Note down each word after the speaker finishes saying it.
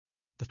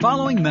The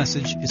following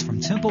message is from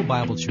Temple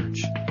Bible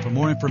Church. For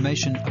more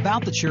information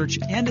about the church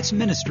and its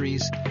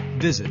ministries,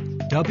 visit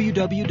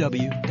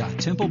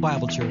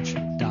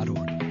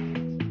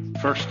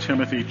www.templebiblechurch.org. 1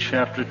 Timothy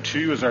chapter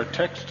 2 is our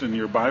text in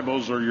your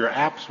Bibles or your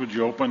apps. Would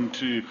you open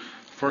to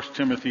 1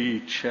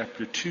 Timothy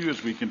chapter 2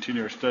 as we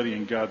continue our study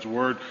in God's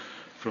Word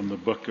from the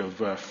book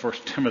of 1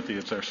 Timothy.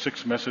 It's our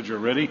sixth message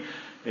already.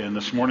 And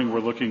this morning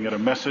we're looking at a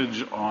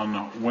message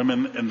on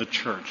women in the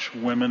church.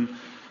 Women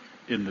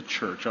in the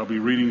church. I'll be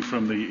reading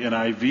from the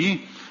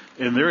NIV.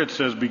 And there it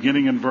says,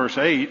 beginning in verse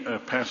 8, a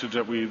passage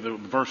that the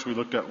verse we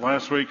looked at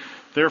last week,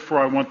 therefore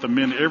I want the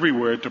men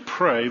everywhere to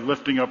pray,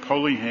 lifting up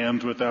holy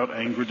hands without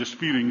anger,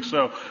 disputing.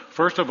 So,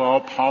 first of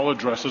all, Paul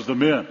addresses the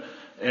men.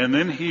 And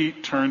then he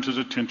turns his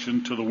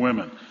attention to the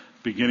women,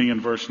 beginning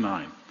in verse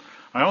 9.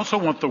 I also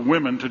want the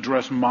women to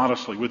dress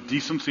modestly, with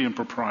decency and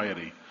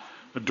propriety,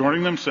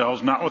 adorning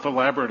themselves not with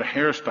elaborate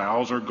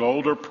hairstyles or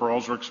gold or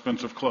pearls or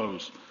expensive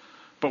clothes,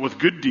 but with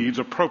good deeds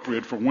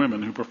appropriate for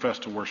women who profess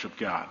to worship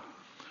God.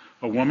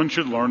 A woman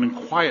should learn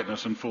in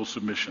quietness and full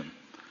submission.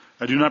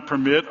 I do not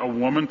permit a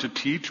woman to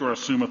teach or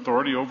assume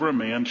authority over a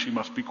man. She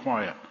must be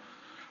quiet.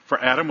 For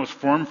Adam was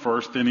formed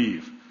first, then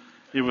Eve.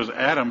 It was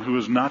Adam who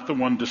was not the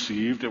one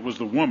deceived. It was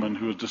the woman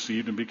who was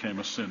deceived and became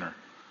a sinner.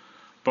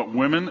 But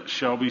women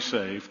shall be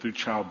saved through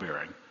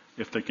childbearing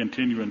if they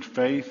continue in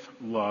faith,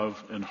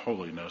 love, and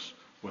holiness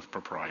with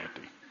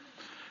propriety.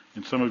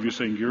 And some of you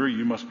saying, Gary,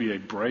 you must be a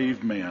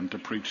brave man to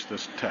preach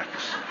this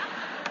text.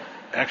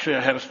 Actually,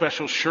 I had a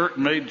special shirt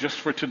made just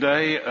for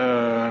today.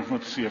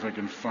 Let's see if I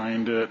can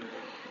find it.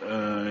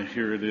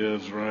 Here it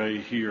is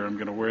right here. I'm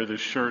going to wear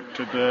this shirt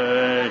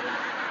today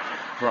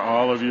for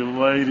all of you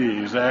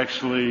ladies.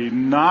 Actually,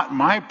 not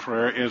my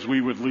prayer is we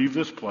would leave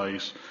this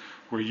place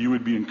where you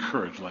would be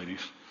encouraged,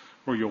 ladies,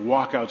 where you'll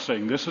walk out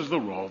saying, this is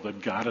the role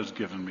that God has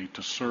given me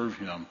to serve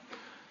Him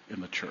in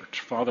the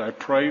church. Father, I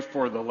pray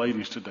for the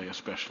ladies today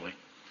especially.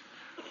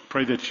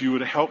 Pray that you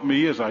would help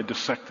me as I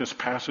dissect this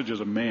passage as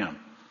a man.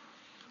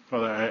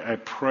 Father, I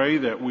pray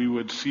that we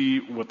would see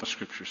what the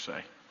Scriptures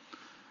say.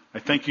 I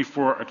thank you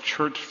for a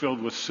church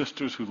filled with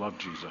sisters who love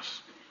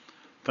Jesus.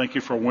 Thank you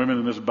for women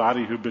in this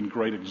body who've been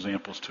great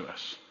examples to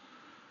us.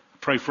 I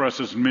pray for us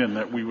as men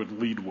that we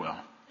would lead well,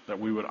 that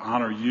we would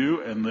honor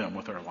you and them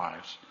with our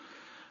lives.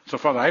 So,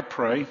 Father, I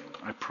pray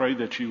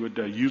that you would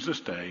use this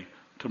day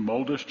to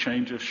mold us,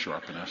 change us,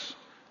 sharpen us,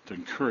 to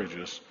encourage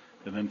us,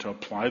 and then to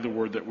apply the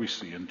word that we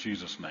see in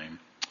Jesus' name.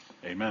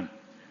 Amen.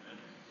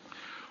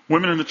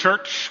 Women in the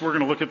church, we're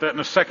going to look at that in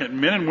a second.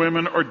 Men and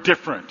women are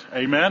different.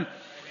 Amen?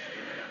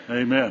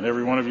 Amen.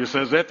 Every one of you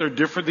says that. They're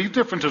different. These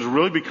differences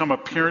really become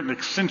apparent and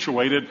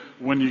accentuated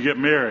when you get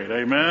married.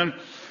 Amen?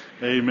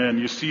 Amen.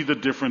 You see the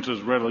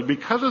differences readily.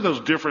 Because of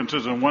those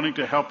differences and wanting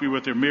to help you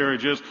with your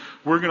marriages,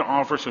 we're going to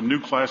offer some new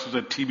classes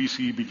at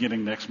TBC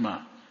beginning next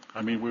month.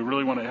 I mean, we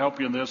really want to help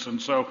you in this.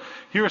 And so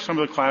here are some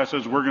of the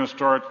classes we're going to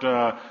start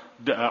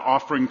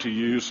offering to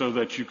you so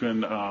that you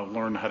can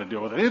learn how to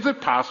deal with it. Is it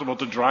possible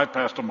to drive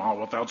past a mall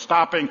without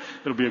stopping?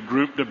 It'll be a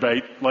group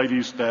debate.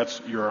 Ladies, that's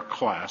your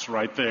class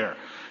right there.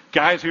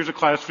 Guys, here's a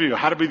class for you.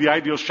 How to be the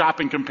ideal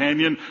shopping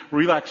companion,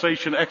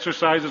 relaxation,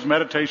 exercises,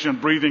 meditation,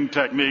 breathing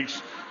techniques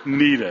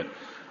needed.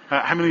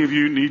 How many of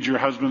you need your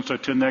husbands to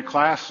attend that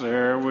class?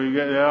 There we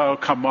go. Oh,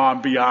 come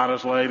on, be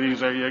honest,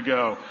 ladies. There you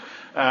go.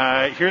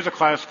 Here's a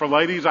class for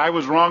ladies. I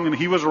was wrong and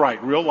he was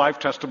right. Real life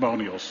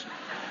testimonials.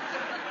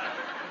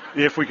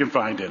 If we can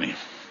find any.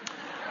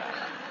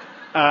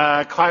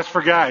 Class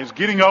for guys.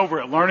 Getting over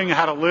it. Learning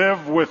how to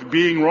live with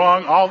being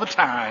wrong all the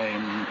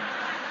time.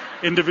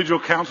 Individual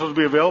counselors will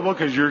be available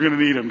because you're going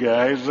to need them,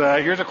 guys.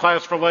 Here's a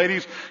class for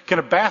ladies. Can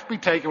a bath be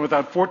taken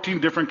without 14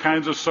 different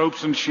kinds of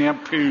soaps and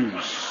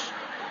shampoos?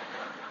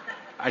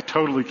 I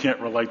totally can't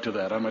relate to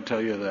that. I'm going to tell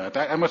you that.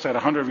 I must have had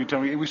 100 of you tell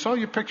me, we saw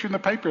your picture in the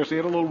paper. So you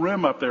had a little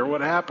rim up there.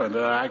 What happened?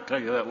 I'll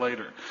tell you that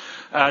later.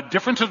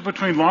 Differences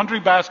between laundry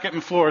basket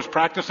and floors,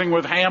 practicing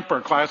with hamper,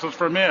 classes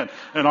for men.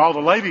 And all the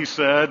ladies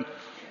said,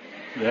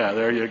 yeah,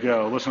 there you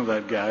go. Listen to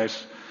that,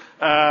 guys.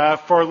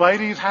 For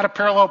ladies, how to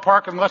parallel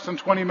park in less than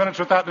 20 minutes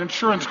without an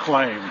insurance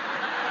claim.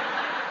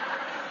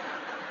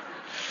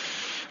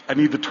 I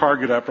need the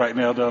target up right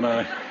now, don't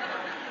I?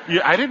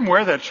 Yeah, I didn't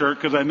wear that shirt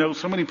because I know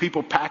so many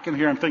people pack in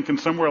here. I'm thinking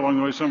somewhere along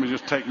the way somebody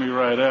just take me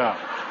right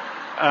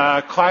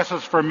out.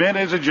 Classes for men.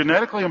 Is it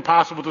genetically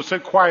impossible to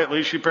sit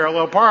quietly? She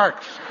parallel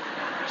parks.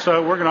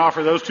 So we're going to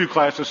offer those two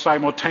classes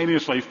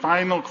simultaneously.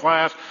 Final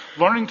class,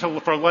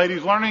 for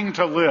ladies, learning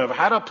to live.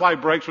 How to apply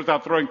brakes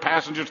without throwing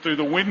passengers through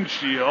the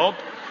windshield.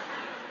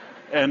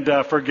 And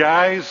for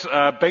guys,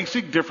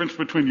 basic difference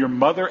between your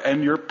mother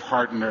and your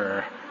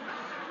partner.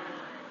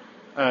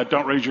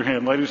 Don't raise your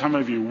hand. Ladies, how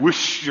many of you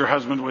wish your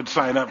husband would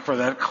sign up for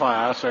that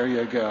class? There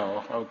you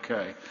go.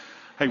 Okay.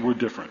 Hey, we're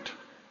different.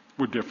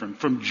 We're different.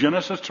 From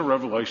Genesis to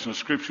Revelation, the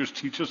Scriptures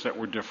teach us that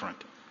we're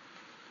different.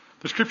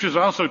 The Scriptures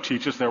also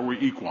teach us that we're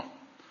equal.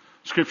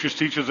 Scriptures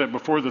teach us that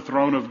before the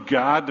throne of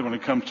God, that when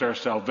it comes to our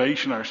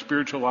salvation, our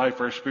spiritual life,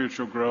 our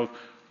spiritual growth,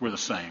 we're the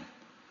same.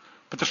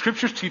 But the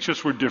Scriptures teach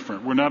us we're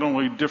different. We're not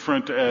only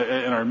different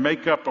in our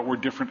makeup, but we're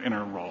different in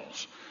our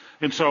roles.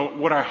 And so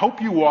what I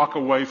hope you walk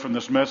away from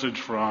this message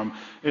from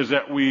is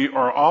that we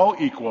are all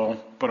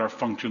equal, but our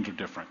functions are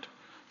different.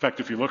 In fact,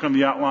 if you look on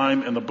the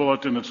outline and the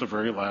bulletin, it's the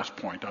very last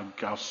point.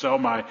 I'll sell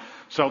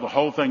the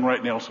whole thing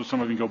right now so some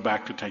of you can go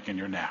back to taking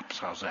your naps.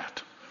 How's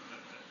that?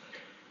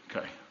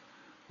 Okay.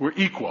 We're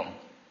equal,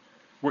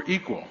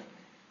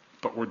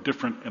 but we're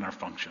different in our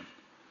function.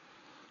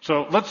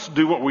 So let's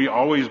do what we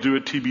always do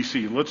at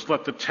TBC. Let's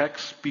let the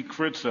text speak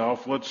for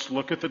itself. Let's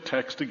look at the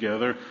text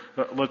together.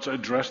 Let's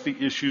address the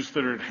issues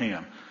that are at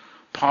hand.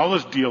 Paul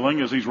is dealing,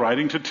 as he's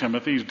writing to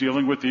Timothy, he's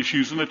dealing with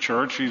issues in the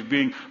church. He's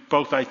being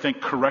both, I think,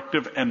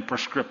 corrective and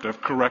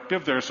prescriptive.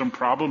 Corrective, there are some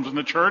problems in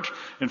the church.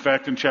 In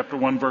fact, in chapter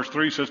 1, verse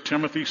 3, it says,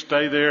 Timothy,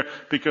 stay there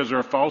because there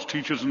are false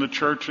teachers in the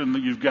church and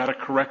you've got to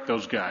correct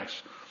those guys.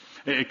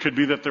 It could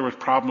be that there was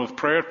problem with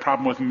prayer,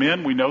 problem with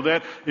men. We know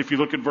that. If you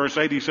look at verse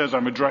 8, he says,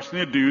 I'm addressing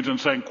the dudes and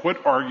saying,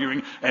 quit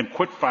arguing and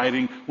quit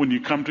fighting when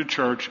you come to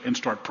church and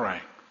start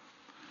praying.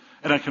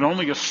 And I can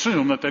only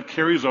assume that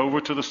carries over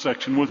to the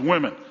section with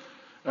women.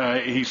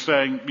 He's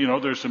saying,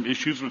 there's some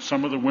issues with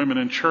some of the women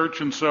in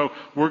church, and so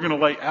we're going to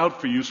lay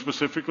out for you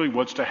specifically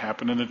what's to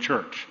happen in the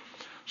church.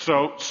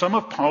 So some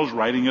of Paul's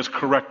writing is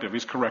corrective.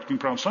 He's correcting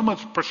problems. Some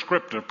is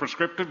prescriptive.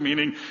 Prescriptive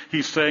meaning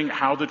he's saying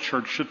how the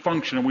church should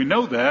function. And we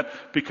know that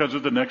because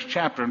of the next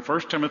chapter. In 1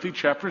 Timothy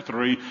chapter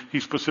 3, he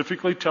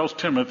specifically tells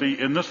Timothy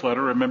in this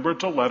letter, remember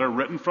it's a letter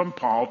written from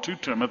Paul to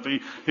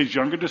Timothy, his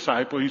younger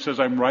disciple. He says,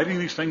 I'm writing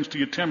these things to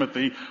you,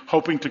 Timothy,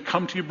 hoping to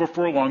come to you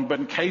before long.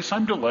 But in case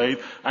I'm delayed,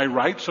 I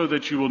write so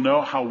that you will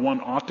know how one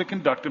ought to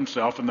conduct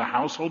himself in the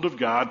household of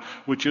God,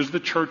 which is the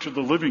church of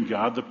the living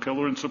God, the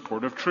pillar and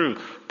support of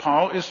truth.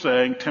 Paul is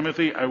saying,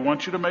 Timothy, I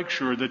want you to make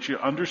sure that you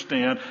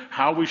understand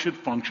how we should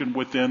function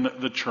within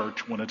the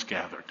church when it's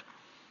gathered.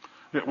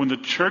 When the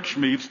church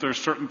meets, there are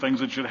certain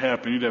things that should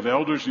happen. You'd have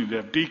elders, you'd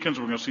have deacons.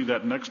 We're going to see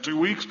that in the next 2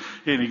 weeks.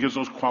 And he gives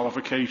those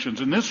qualifications.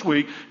 And this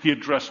week, he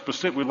addressed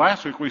specifically.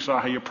 Last week, we saw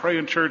how you pray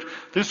in church.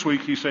 This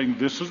week, he's saying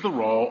this is the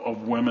role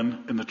of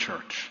women in the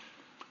church.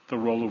 The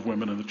role of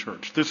women in the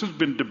church. This has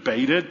been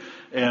debated,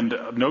 and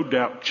no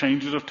doubt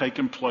changes have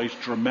taken place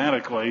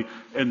dramatically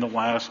in the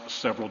last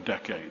several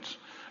decades.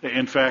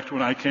 In fact,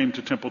 when I came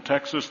to Temple,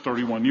 Texas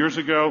 31 years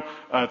ago,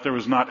 there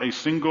was not a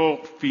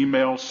single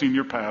female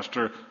senior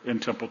pastor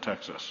in Temple,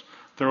 Texas.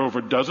 There are over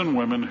a dozen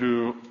women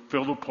who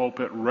fill the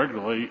pulpit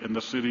regularly in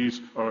the cities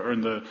or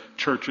in the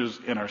churches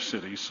in our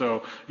city.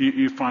 So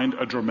you find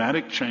a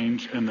dramatic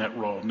change in that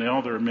role.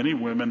 Now there are many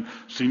women,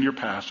 senior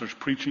pastors,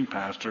 preaching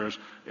pastors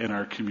in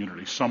our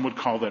community. Some would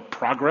call that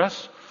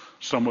progress.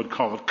 Some would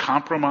call it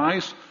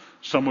compromise.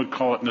 Some would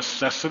call it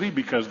necessity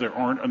because there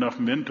aren't enough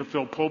men to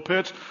fill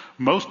pulpits.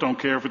 Most don't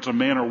care if it's a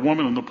man or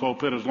woman in the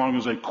pulpit as long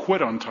as they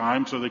quit on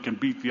time so they can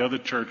beat the other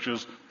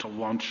churches to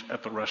lunch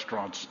at the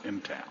restaurants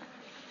in town.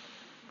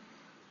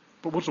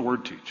 But what's the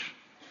Word teach?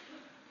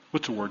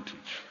 What's the Word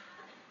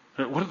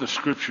teach? What do the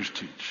Scriptures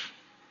teach?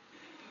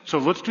 So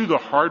let's do the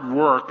hard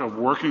work of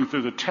working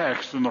through the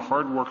text and the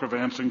hard work of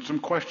answering some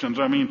questions.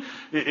 I mean,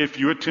 if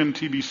you attend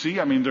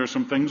TBC, there are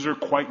some things that are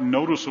quite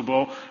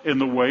noticeable in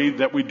the way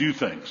that we do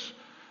things.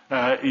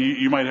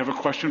 You might have a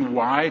question,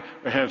 why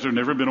has there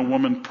never been a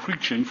woman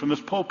preaching from this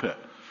pulpit?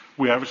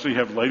 We obviously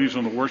have ladies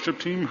on the worship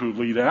team who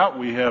lead out.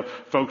 We have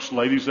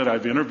ladies that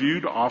I've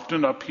interviewed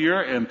often up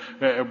here,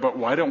 but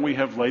why don't we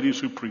have ladies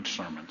who preach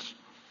sermons?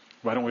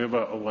 Why don't we have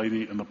a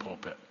lady in the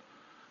pulpit?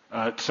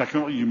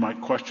 Secondly, you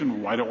might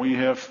question, why don't we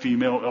have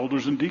female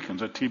elders and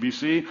deacons? At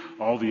TBC,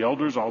 all the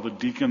elders, all the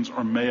deacons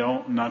are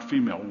male, not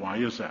female. Why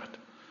is that?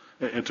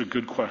 It's a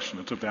good question.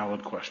 It's a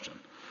valid question.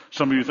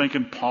 Some of you are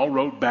thinking Paul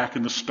wrote back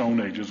in the Stone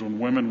Ages when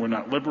women were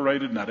not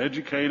liberated, not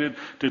educated,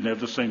 didn't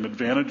have the same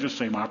advantages,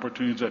 same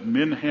opportunities that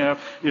men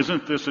have.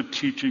 Isn't this a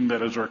teaching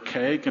that is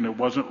archaic and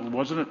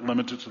wasn't it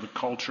limited to the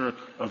culture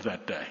of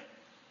that day?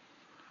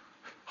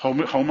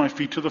 Hold my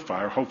feet to the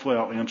fire. Hopefully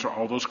I'll answer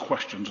all those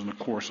questions in the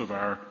course of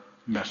our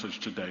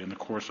message today, in the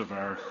course of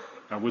our,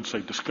 I would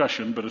say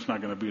discussion, but it's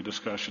not going to be a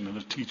discussion and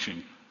a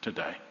teaching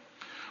today.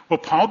 Well,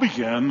 Paul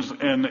begins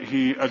and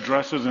he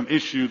addresses an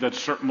issue that's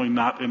certainly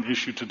not an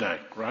issue today,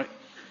 right?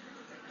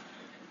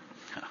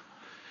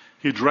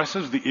 He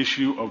addresses the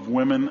issue of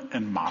women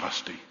and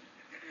modesty.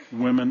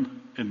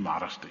 Women and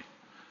modesty.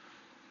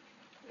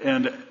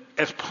 And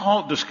as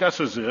Paul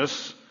discusses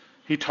this,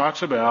 he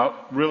talks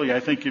about, really, I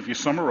think if you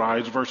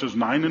summarize verses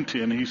 9 and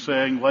 10, he's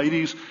saying,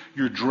 ladies,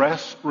 your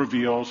dress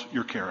reveals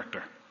your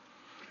character.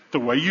 The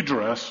way you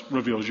dress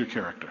reveals your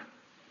character.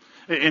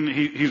 And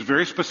he's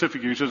very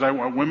specific. He says, I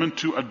want women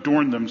to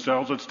adorn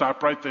themselves. Let's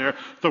stop right there.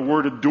 The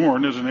word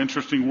adorn is an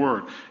interesting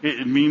word.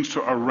 It means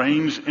to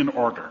arrange in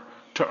order.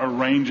 To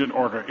arrange in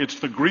order. It's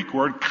the Greek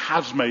word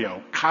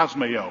kosmeo.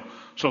 Kosmeo.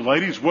 So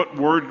ladies,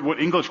 what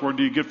English word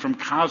do you get from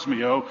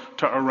kosmeo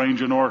to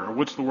arrange in order?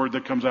 What's the word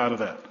that comes out of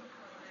that?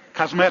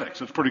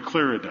 Cosmetics. It's pretty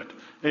clear, isn't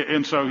it?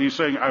 And so he's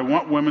saying, I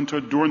want women to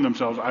adorn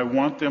themselves. I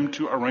want them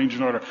to arrange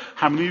in order.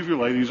 How many of you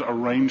ladies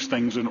arranged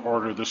things in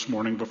order this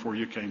morning before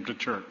you came to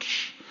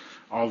church?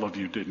 All of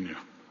you, didn't you?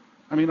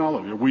 I mean, all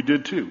of you. We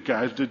did too.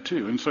 Guys did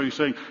too. And so he's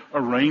saying,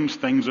 arrange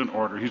things in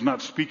order. He's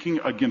not speaking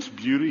against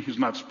beauty. He's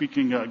not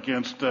speaking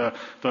against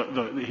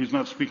he's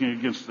not speaking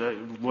against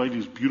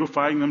ladies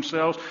beautifying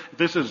themselves.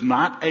 This is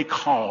not a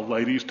call,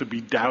 ladies, to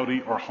be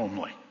dowdy or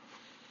homely.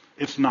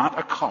 It's not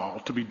a call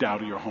to be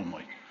dowdy or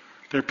homely.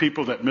 There are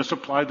people that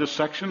misapply this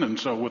section, and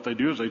so what they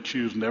do is they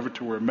choose never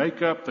to wear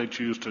makeup. They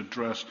choose to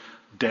dress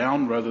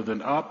down rather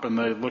than up, and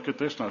they look at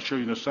this, and I'll show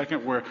you in a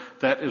second, where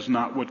that is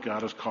not what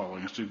God is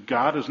calling us to.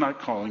 God is not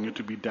calling you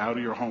to be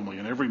dowdy or homely,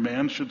 and every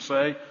man should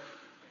say,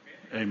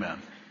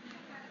 Amen.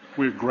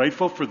 We're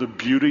grateful for the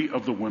beauty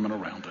of the women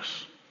around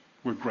us.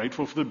 We're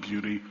grateful for the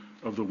beauty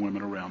of the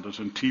women around us,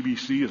 and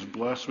TBC is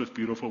blessed with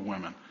beautiful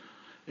women,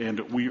 and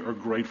we are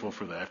grateful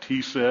for that.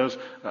 He says,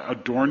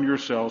 adorn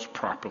yourselves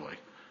properly.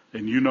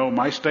 And you know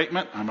my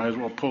statement. I might as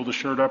well pull the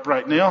shirt up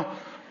right now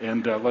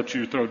and let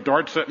you throw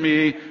darts at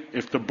me.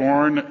 If the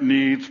barn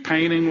needs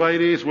painting,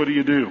 ladies, what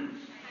do?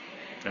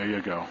 There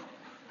you go.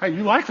 Hey,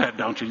 you like that,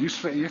 don't you?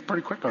 You're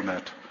pretty quick on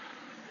that.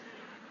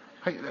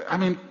 Hey, I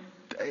mean,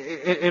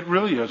 it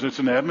really is. It's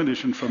an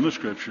admonition from the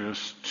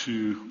Scriptures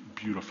to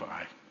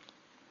beautify,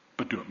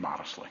 but do it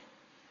modestly.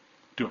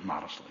 Do it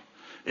modestly.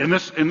 In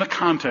the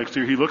context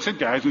here, he looks at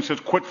guys and says,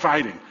 quit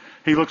fighting.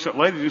 He looks at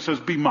ladies and he says,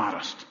 be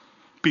modest.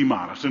 Be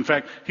modest. In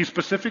fact, he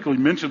specifically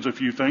mentions a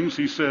few things.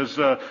 He says,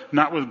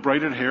 not with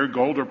braided hair,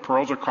 gold or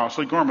pearls or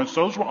costly garments.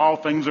 Those were all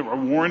things that were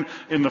worn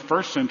in the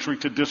first century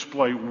to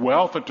display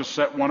wealth or to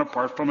set one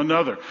apart from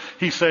another.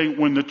 He's saying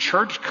when the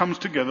church comes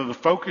together, the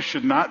focus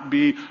should not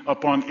be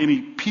upon any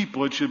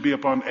people. It should be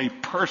upon a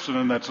person,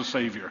 and that's a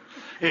Savior.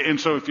 And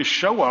so if you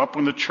show up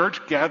when the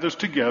church gathers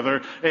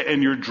together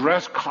and your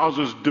dress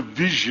causes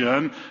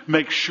division,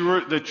 make sure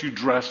that you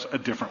dress a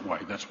different way.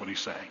 That's what he's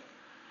saying.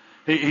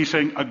 He's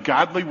saying a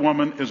godly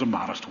woman is a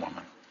modest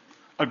woman.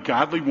 A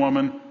godly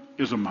woman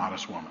is a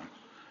modest woman.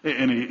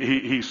 And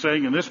he's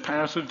saying in this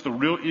passage, the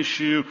real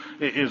issue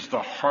is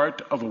the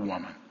heart of a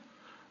woman.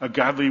 A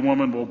godly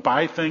woman will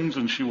buy things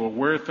and she will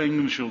wear things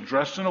and she'll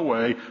dress in a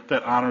way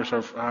that honors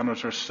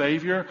her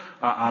Savior,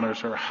 honors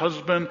her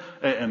husband,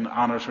 and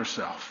honors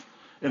herself.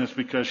 And it's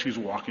because she's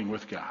walking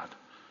with God.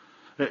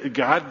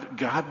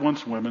 God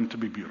wants women to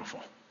be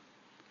beautiful.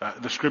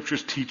 The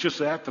Scriptures teach us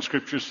that. The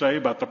Scriptures say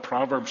about the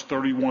Proverbs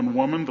 31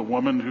 woman, the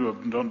woman who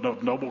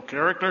of noble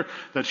character,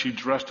 that she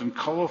dressed in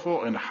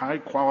colorful and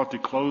high-quality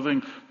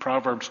clothing,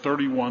 Proverbs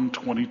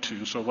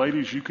 31:22. So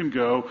ladies, you can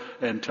go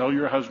and tell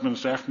your husband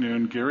this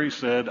afternoon, Gary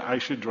said I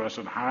should dress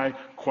in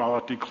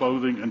high-quality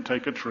clothing and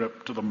take a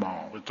trip to the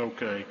mall. It's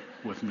okay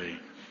with me.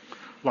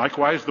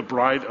 Likewise, the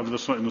bride in the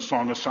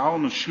Song of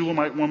Solomon,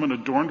 Shulamite woman,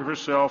 adorned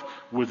herself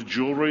with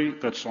jewelry.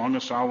 That's Song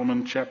of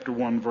Solomon, chapter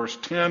 1, verse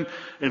 10.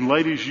 And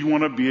ladies, you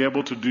want to be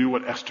able to do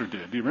what Esther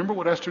did. Do you remember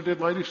what Esther did,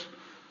 ladies?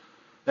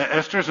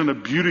 Esther's in a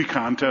beauty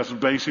contest,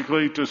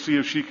 basically, to see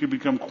if she could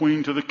become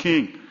queen to the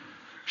king.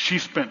 She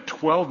spent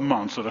 12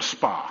 months at a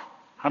spa.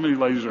 How many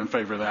ladies are in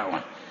favor of that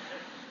one?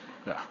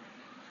 Yeah.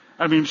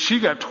 I mean, she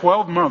got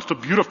 12 months to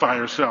beautify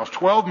herself.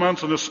 12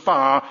 months in a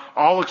spa,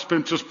 all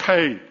expenses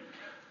paid.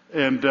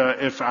 And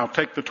if I'll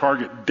take the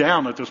target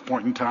down at this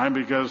point in time,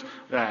 because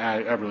I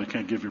really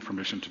can't give you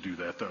permission to do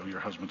that, though. Your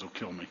husbands will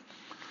kill me.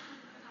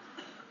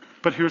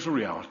 But here's the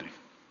reality.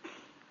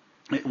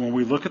 When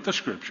we look at the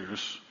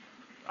Scriptures,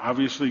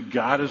 obviously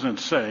God isn't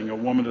saying a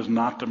woman is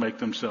not to make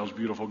themselves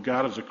beautiful.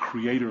 God is a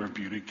creator of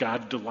beauty.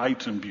 God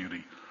delights in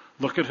beauty.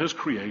 Look at his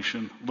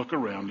creation. Look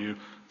around you.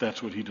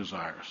 That's what he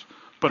desires.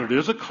 But it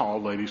is a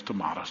call, ladies, to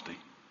modesty.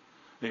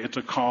 It's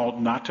a call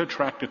not to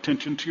attract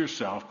attention to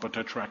yourself, but to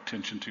attract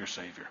attention to your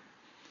Savior.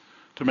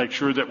 To make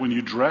sure that when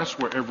you dress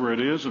wherever it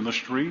is, in the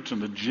streets,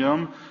 in the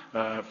gym,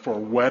 for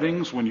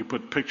weddings, when you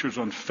put pictures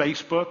on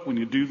Facebook, when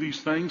you do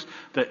these things,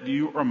 that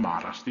you are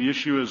modest. The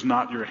issue is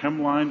not your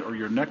hemline or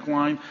your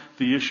neckline.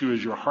 The issue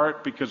is your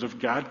heart, because if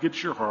God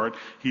gets your heart,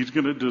 he's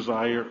going to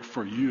desire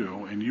for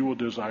you, and you will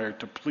desire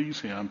to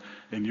please him,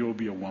 and you will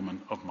be a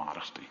woman of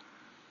modesty.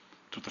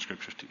 That's what the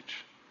Scriptures teach.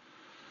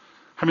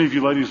 How many of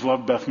you ladies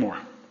love Beth Moore?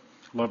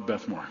 Love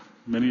Beth Moore.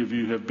 Many of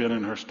you have been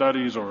in her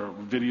studies or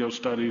video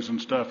studies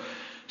and stuff.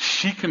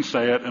 She can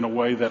say it in a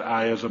way that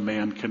I as a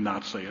man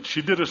cannot say it.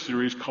 She did a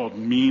series called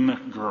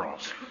Mean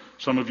Girls.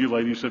 Some of you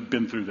ladies have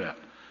been through that.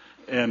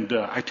 And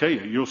I tell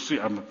you, you'll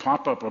see, I'm going to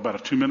pop up about a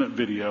 2-minute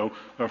video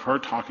of her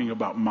talking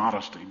about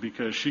modesty,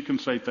 because she can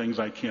say things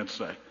I can't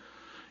say.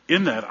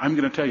 In that, I'm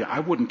going to tell you,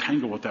 I wouldn't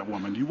tangle with that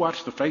woman. You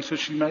watch the faces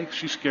she makes,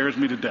 she scares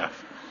me to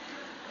death.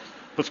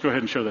 Let's go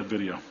ahead and show that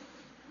video.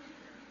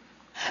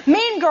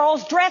 Mean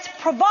girls dress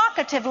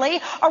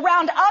provocatively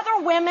around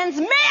other women's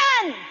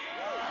men.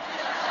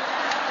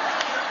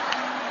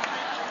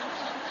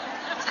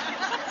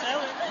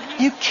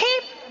 You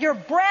keep your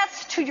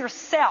breasts to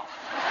yourself.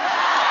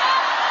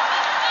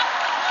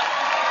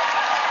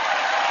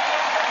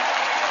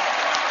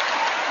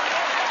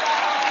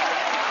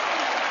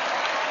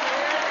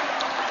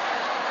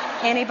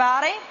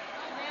 Anybody?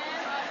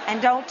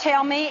 And don't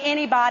tell me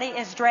anybody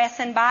is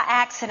dressing by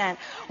accident.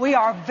 We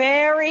are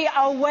very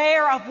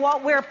aware of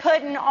what we're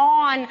putting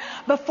on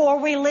before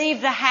we leave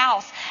the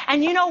house.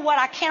 And you know what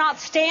I cannot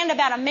stand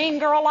about a mean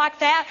girl like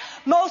that?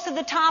 Most of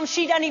the time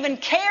she doesn't even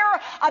care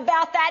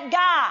about that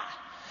guy.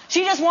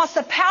 She just wants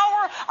the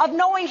power of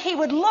knowing he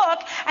would look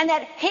and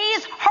that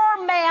he's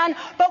her man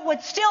but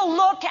would still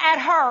look at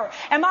her.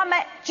 And my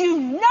man, you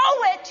know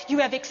it. You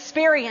have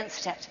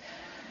experienced it.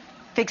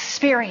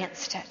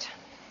 Experienced it.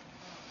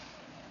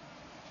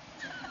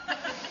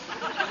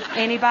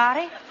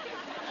 Anybody?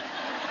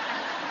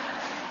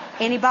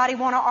 Anybody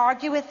want to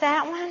argue with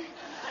that one?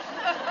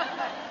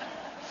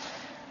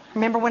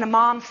 Remember when a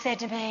mom said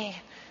to me,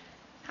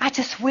 I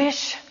just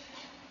wish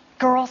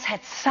girls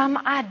had some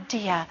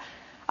idea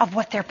of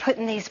what they're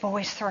putting these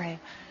boys through.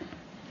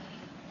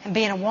 And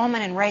being a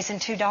woman and raising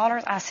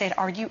 $2, I said,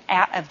 are you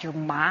out of your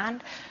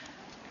mind?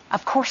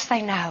 Of course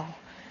they know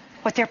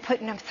what they're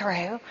putting them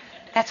through.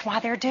 That's why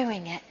they're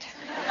doing it.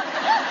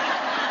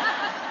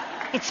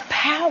 It's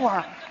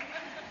power.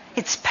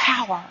 It's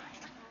power.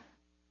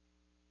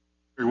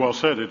 Very well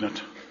said, isn't it?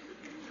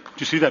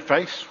 Did you see that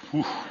face?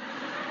 Whew.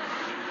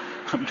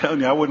 I'm telling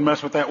you, I wouldn't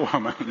mess with that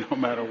woman, no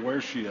matter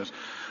where she is.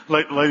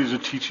 Ladies, the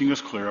teaching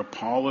is clear.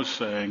 Paul is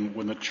saying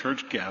when the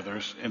church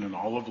gathers and in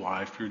all of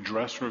life, your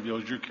dress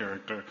reveals your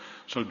character,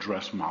 so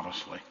dress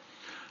modestly.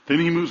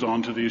 Then he moves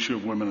on to the issue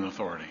of women in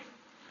authority.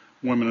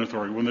 Women in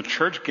authority. When the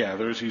church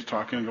gathers, he's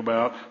talking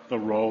about the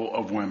role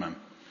of women.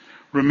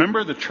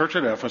 Remember, the church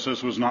at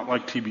Ephesus was not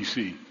like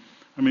TBC.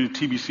 I mean,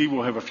 TBC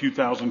will have a few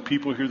thousand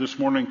people here this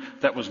morning.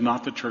 That was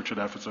not the church at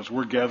Ephesus.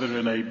 We're gathered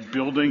in a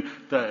building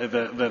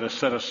that is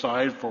set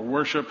aside for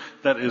worship.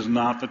 That is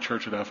not the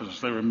church at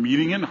Ephesus. They were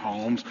meeting in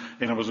homes,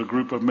 and it was a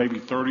group of maybe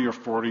 30 or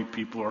 40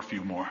 people or a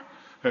few more.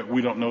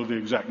 We don't know the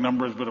exact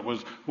numbers, but it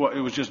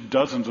was just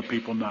dozens of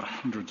people, not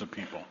hundreds of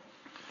people.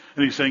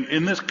 And he's saying,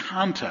 in this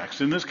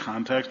context,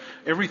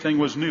 everything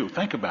was new.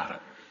 Think about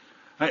it.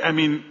 I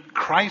mean,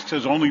 Christ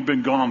has only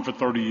been gone for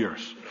 30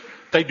 years.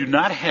 They do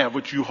not have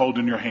what you hold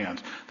in your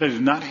hands. They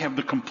do not have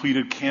the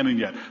completed canon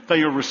yet.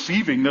 They are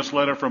receiving this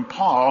letter from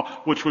Paul,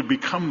 which would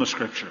become the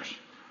Scriptures.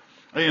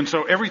 And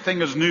so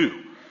everything is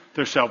new.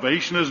 Their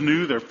salvation is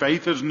new. Their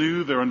faith is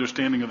new. Their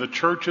understanding of the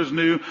church is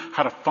new.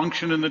 How to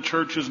function in the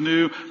church is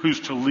new. Who's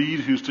to lead,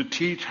 who's to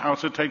teach, how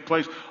it's to take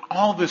place.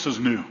 All this is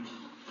new.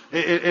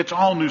 It's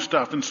all new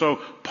stuff. And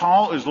so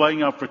Paul is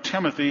laying out for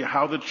Timothy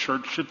how the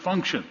church should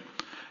function.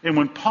 And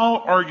when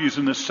Paul argues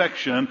in this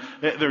section,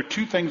 there are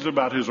two things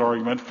about his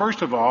argument.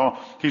 First of all,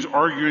 he's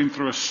arguing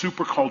through a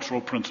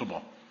supercultural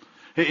principle.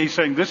 He's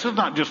saying this is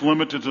not just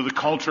limited to the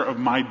culture of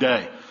my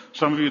day.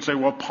 Some of you would say,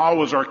 well, Paul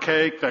was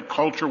archaic. That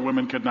culture,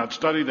 women could not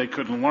study. They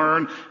couldn't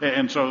learn.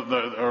 And so,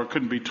 or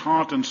couldn't be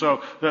taught. And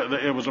so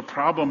it was a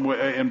problem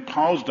in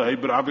Paul's day,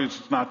 but obviously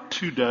it's not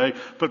today.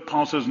 But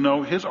Paul says,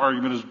 no, his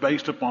argument is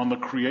based upon the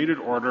created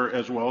order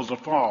as well as the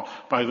fall.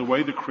 By the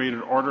way, the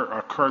created order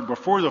occurred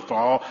before the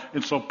fall.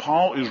 And so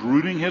Paul is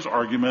rooting his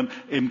argument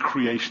in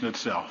creation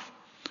itself.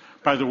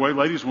 By the way,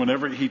 ladies,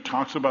 whenever he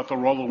talks about the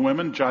role of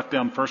women, jot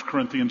down 1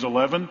 Corinthians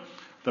 11,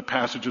 the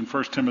passage in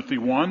 1 Timothy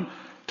 1.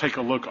 Take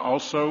a look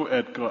also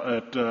at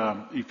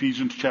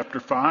Ephesians chapter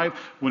 5.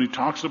 When he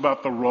talks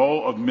about the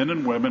role of men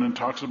and women and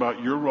talks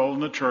about your role in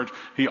the church,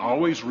 he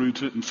always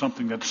roots it in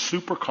something that's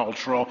super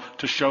cultural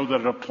to show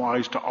that it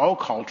applies to all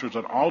cultures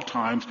at all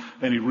times,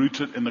 and he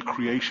roots it in the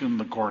creation,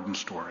 the garden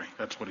story.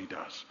 That's what he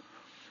does.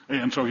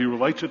 And so he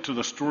relates it to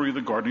the story of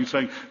the garden. He's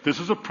saying this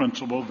is a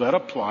principle that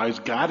applies.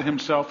 God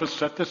himself has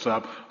set this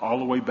up all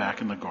the way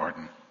back in the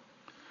garden.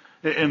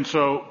 And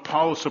so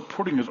Paul is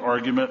supporting his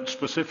argument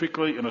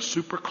specifically in a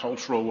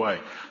supercultural way.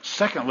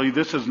 Secondly,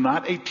 this is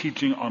not a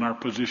teaching on our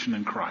position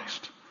in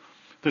Christ.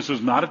 This is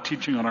not a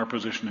teaching on our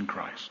position in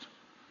Christ.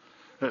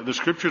 The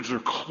scriptures are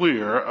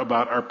clear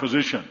about our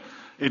position.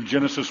 In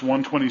Genesis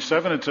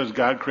 1:27, it says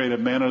God created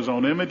man in his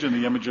own image. In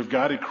the image of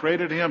God, he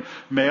created him.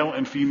 Male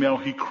and female,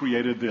 he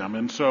created them.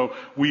 And so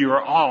we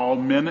are all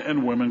men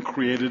and women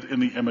created in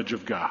the image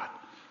of God.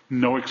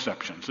 No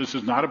exceptions. This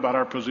is not about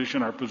our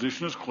position. Our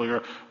position is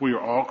clear. We are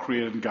all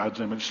created in God's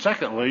image.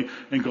 Secondly,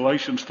 in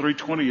Galatians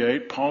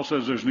 3:28, Paul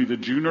says there's neither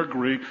Jew nor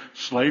Greek,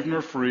 slave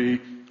nor free,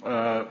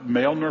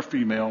 male nor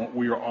female.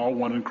 We are all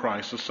one in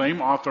Christ. The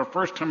same author,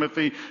 1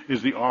 Timothy,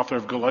 is the author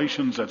of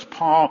Galatians. That's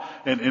Paul.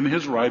 And in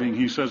his writing,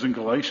 he says in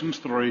Galatians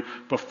 3,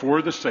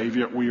 before the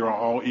Savior, we are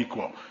all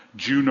equal.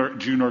 Jew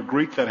nor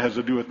Greek, that has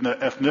to do with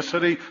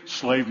ethnicity.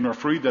 Slave nor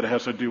free, that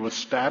has to do with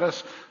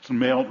status.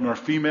 Male nor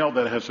female,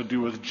 that has to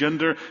do with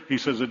gender. He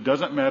says it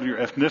doesn't matter your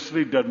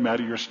ethnicity, doesn't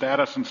matter your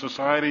status in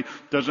society,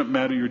 doesn't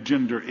matter your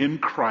gender. In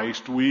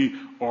Christ, we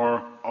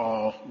are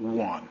all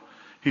one.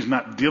 He's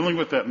not dealing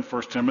with that in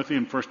 1 Timothy.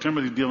 In 1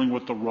 Timothy, dealing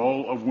with the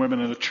role of women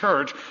in the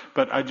church.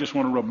 But I just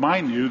want to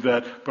remind you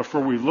that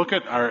before we look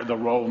at the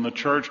role in the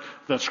church,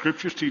 the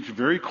scriptures teach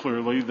very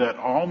clearly that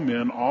all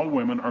men, all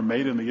women are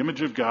made in the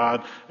image of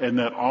God, and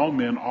that all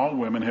men, all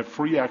women have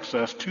free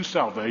access to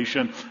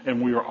salvation,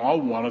 and we are all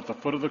one at the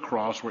foot of the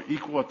cross. We're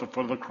equal at the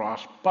foot of the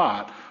cross,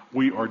 but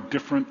we are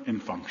different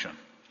in function.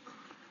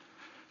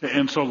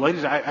 And so,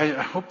 ladies, I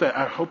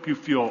hope you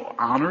feel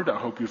honored. I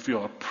hope you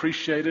feel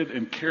appreciated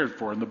and cared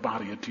for in the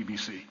body at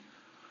TBC.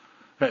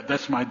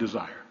 That's my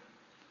desire.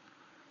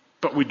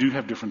 But we do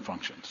have different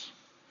functions.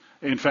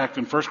 In fact,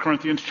 in 1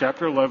 Corinthians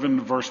chapter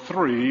 11, verse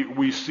 3,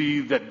 we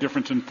see that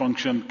difference in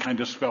function kind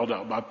of spelled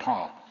out by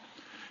Paul.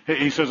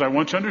 He says, I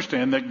want you to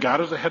understand that God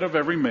is the head of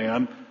every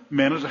man,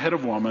 man is the head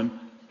of woman,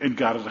 and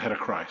God is the head of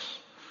Christ.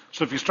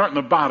 So if you start in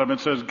the bottom,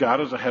 it says God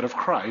is the head of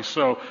Christ.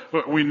 So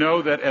we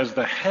know that as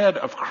the head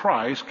of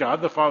Christ,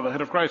 God the Father, the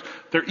head of Christ,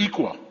 they're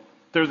equal.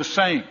 They're the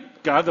same.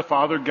 God the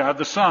Father, God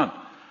the Son.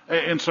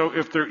 And so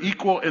if they're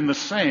equal and the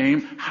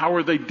same, how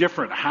are they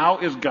different? How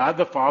is God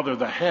the Father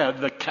the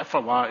head? The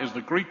Kephalah is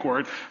the Greek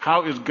word.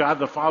 How is God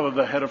the Father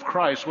the head of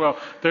Christ? Well,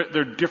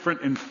 they're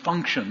different in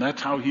function.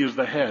 That's how he is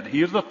the head.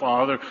 He is the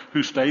Father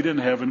who stayed in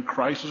heaven.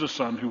 Christ is the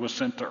Son who was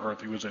sent to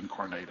earth. He was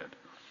incarnated.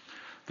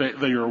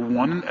 They are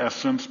one in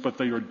essence, but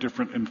they are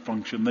different in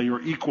function. They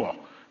are equal.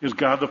 Is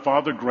God the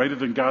Father greater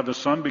than God the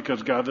Son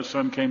because God the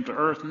Son came to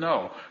earth?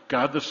 No.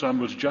 God the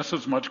Son was just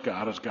as much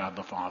God as God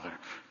the Father.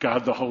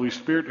 God the Holy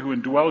Spirit who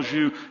indwells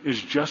you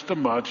is just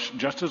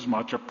as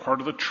much a part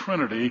of the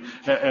Trinity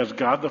as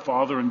God the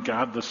Father and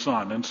God the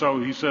Son. And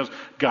so he says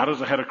God is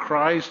the head of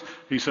Christ.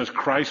 He says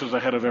Christ is the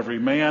head of every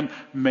man.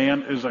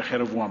 Man is the head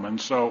of woman.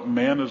 So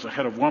man is the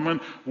head of woman.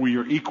 We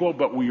are equal,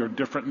 but we are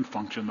different in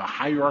function. The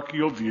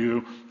hierarchical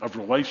view of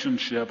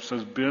relationships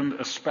has been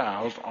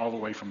espoused all the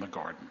way from the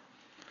garden.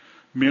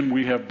 Men,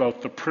 we have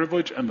both the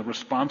privilege and the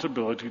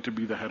responsibility to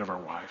be the head of our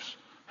wives,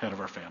 head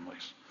of our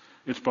families.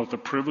 It's both a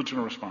privilege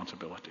and a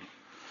responsibility.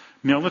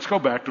 Now let's go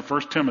back to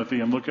 1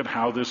 Timothy and look at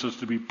how this is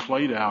to be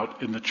played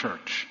out in the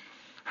church.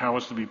 How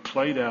it's to be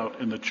played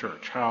out in the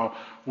church. How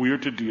we are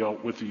to deal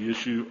with the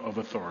issue of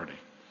authority.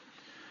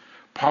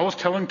 Paul is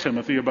telling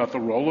Timothy about the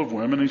role of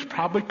women. He's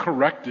probably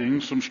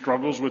correcting some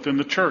struggles within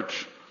the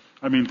church.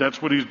 I mean,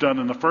 that's what he's done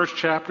in the first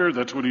chapter.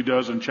 That's what he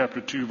does in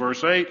chapter 2,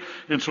 verse 8.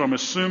 And so I'm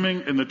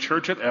assuming in the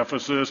church at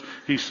Ephesus,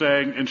 he's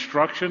saying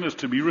instruction is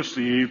to be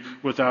received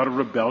without a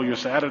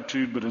rebellious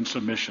attitude, but in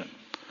submission.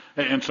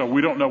 And so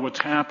we don't know what's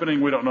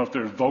happening. We don't know if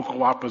there's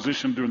vocal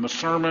opposition during the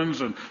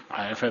sermons, and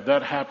I've had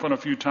that happen a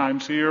few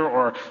times here,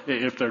 or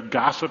if they're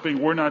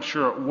gossiping. We're not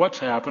sure what's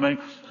happening,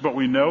 but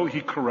we know he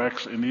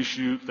corrects an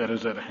issue that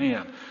is at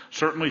hand.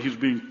 Certainly he's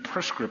being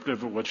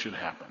prescriptive of what should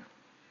happen.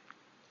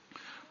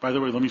 By the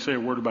way, let me say a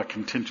word about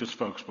contentious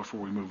folks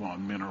before we move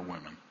on, men or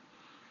women.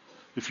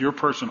 If you're a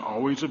person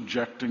always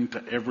objecting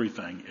to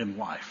everything in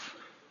life,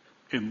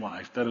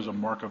 that is a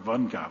mark of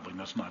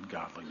ungodliness, not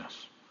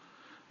godliness.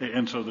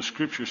 And so the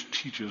scriptures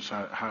teach us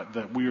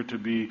that we are to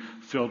be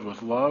filled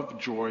with love,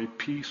 joy,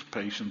 peace,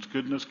 patience,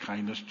 goodness,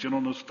 kindness,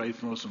 gentleness,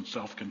 faithfulness, and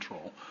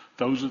self-control.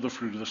 Those are the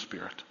fruit of the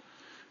Spirit.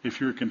 If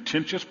you're a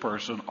contentious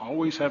person,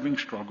 always having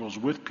struggles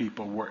with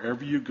people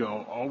wherever you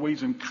go,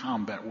 always in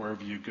combat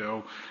wherever you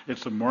go,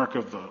 it's the mark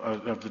of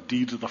the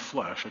deeds of the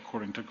flesh,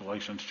 according to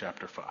Galatians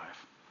chapter 5.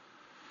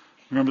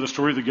 Remember the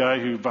story of the guy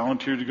who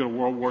volunteered to go to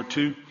World War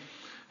II?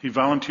 He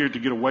volunteered to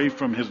get away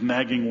from his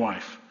nagging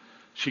wife.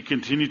 She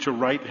continued to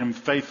write him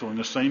faithful in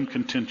the same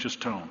contentious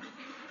tone.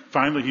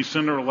 Finally, he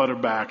sent her a letter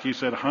back. He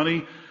said,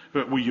 "Honey,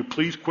 will you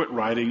please quit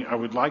writing? I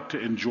would like to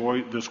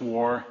enjoy this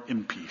war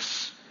in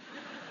peace."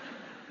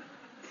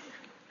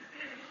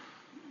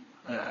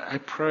 I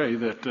pray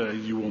that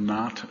you will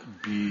not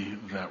be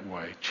that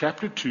way.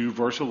 Chapter 2,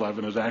 verse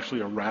 11 is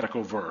actually a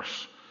radical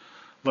verse.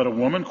 Let a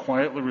woman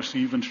quietly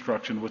receive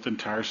instruction with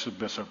entire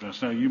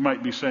submissiveness. Now, you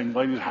might be saying,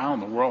 ladies, how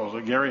in the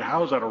world? Gary,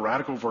 how is that a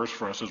radical verse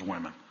for us as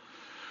women?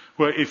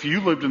 Well, if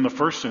you lived in the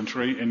first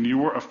century and you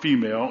were a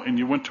female and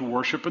you went to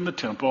worship in the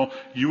temple,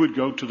 you would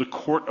go to the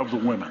court of the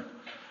women.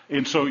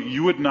 And so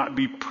you would not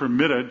be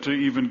permitted to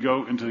even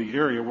go into the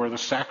area where the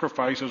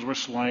sacrifices were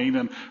slain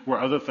and where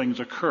other things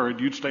occurred.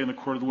 You'd stay in the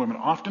court of the women.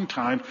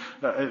 Oftentimes,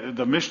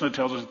 the Mishnah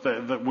tells us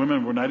that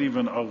women were not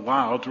even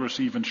allowed to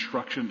receive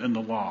instruction in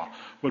the law.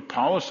 What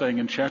Paul is saying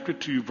in chapter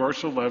 2,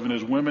 verse 11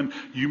 is, women,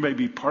 you may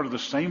be part of the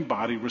same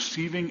body,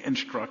 receiving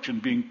instruction,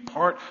 being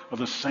part of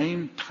the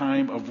same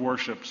time of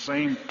worship,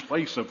 same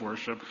place of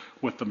worship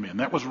with the men.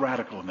 That was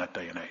radical in that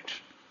day and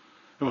age.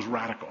 It was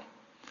radical.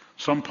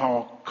 Some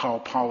call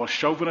Paul a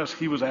chauvinist.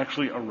 He was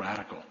actually a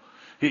radical.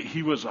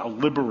 He was a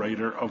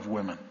liberator of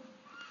women.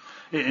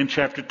 In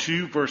chapter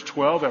 2, verse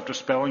 12, after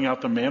spelling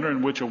out the manner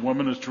in which a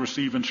woman is to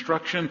receive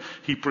instruction,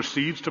 he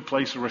proceeds to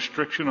place a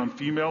restriction on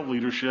female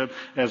leadership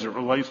as it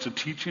relates to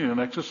teaching and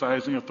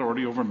exercising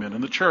authority over men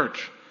in the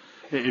church.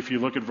 If you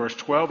look at verse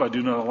 12, I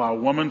do not allow a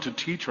woman to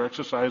teach or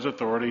exercise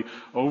authority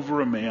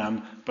over a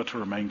man, but to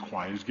remain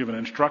quiet. He's given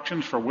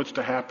instructions for what's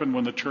to happen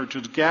when the church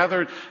is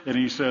gathered, and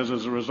he says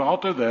as a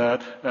result of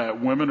that,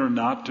 women are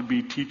not to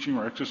be teaching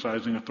or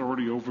exercising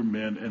authority over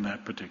men in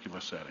that particular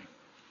setting.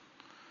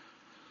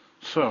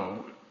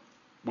 So,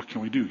 what can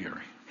we do,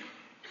 Gary?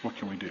 What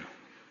can we do?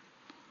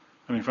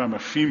 I mean, if I'm a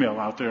female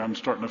out there, I'm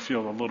starting to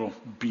feel a little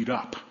beat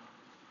up.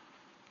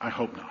 I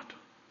hope not.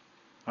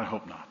 I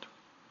hope not.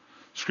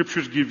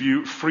 Scriptures give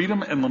you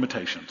freedom and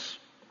limitations.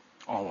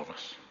 All of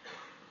us.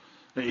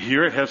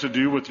 Here it has to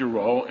do with your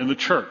role in the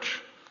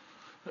church.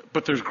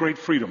 But there's great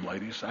freedom,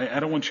 ladies. I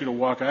don't want you to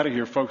walk out of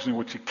here focusing on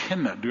what you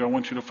cannot do. I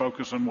want you to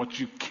focus on what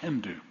you can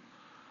do.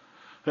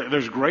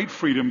 There's great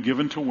freedom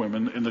given to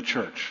women in the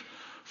church.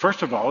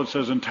 First of all, it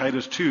says in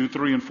Titus 2,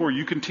 3, and 4,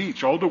 you can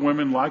teach. Older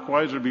women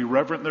likewise are to be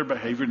reverent in their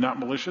behavior, not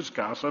malicious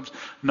gossips,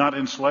 not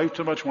enslaved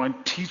to much wine,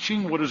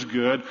 teaching what is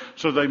good,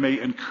 so they may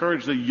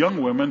encourage the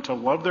young women to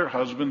love their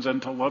husbands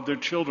and to love their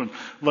children.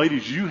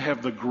 Ladies, you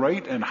have the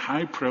great and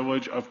high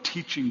privilege of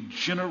teaching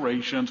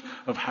generations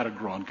of how to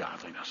grow in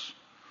godliness.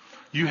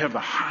 You have the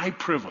high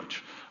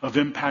privilege of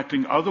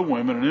impacting other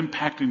women and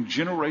impacting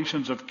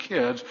generations of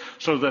kids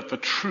so that the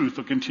truth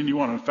will continue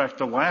on. In fact,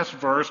 the last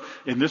verse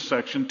in this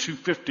section,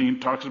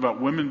 2:15, talks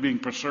about women being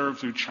preserved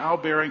through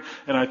childbearing.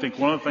 And I think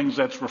one of the things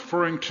that's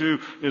referring to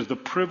is the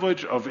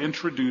privilege of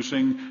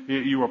introducing,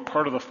 you are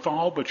part of the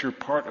fall, but you're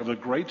part of the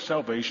great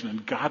salvation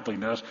and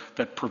godliness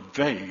that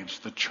pervades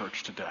the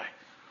church today.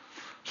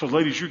 So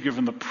ladies, you're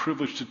given the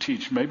privilege to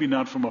teach, maybe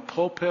not from a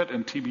pulpit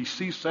and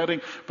TBC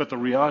setting, but the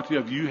reality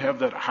of you have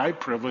that high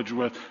privilege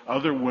with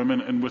other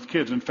women and with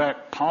kids. In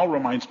fact, Paul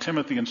reminds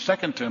Timothy in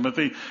 2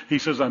 Timothy, he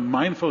says, I'm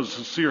mindful of the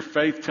sincere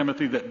faith,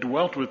 Timothy, that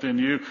dwelt within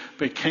you.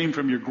 They came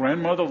from your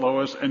grandmother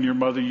Lois and your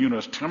mother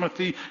Eunice.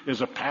 Timothy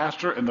is a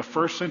pastor in the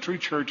first century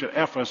church at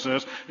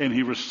Ephesus, and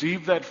he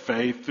received that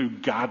faith through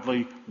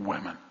godly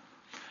women.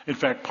 In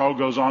fact, Paul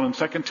goes on in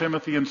 2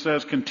 Timothy and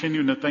says,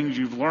 continue in the things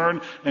you've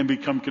learned and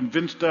become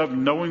convinced of,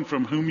 knowing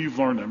from whom you've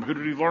learned them. Who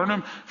did he learn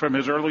them? From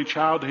his early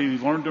childhood. He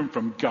learned them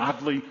from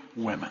godly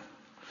women.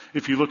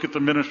 If you look at the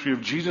ministry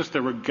of Jesus,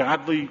 there were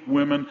godly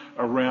women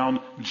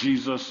around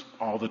Jesus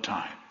all the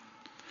time.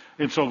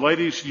 And so,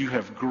 ladies, you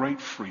have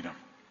great freedom.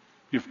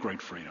 You have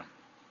great freedom.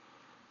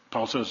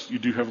 Paul says you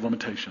do have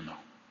limitation, though.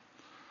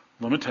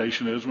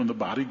 Limitation is when the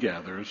body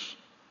gathers,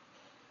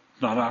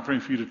 it's not operating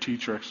for you to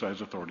teach or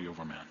exercise authority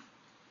over men.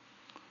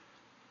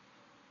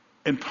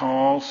 And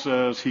Paul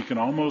says he can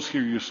almost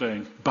hear you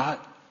saying, but.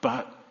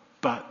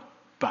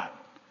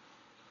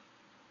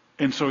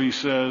 And so he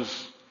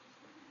says,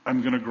 I'm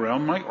going to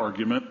ground my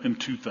argument in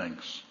two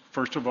things.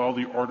 First of all,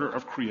 the order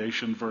of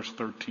creation, verse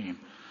 13.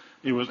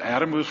 It was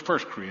Adam who was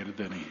first created,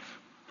 then Eve.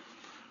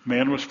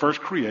 Man was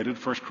first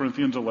created, 1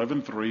 Corinthians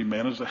 11:3.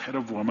 Man is the head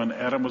of woman.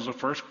 Adam was the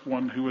first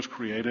one who was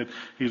created.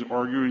 He's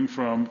arguing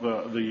from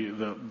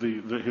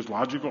his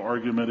logical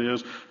argument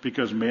is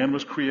because man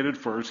was created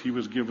first, he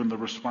was given the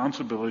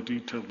responsibility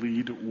to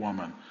lead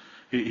woman.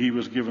 He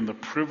was given the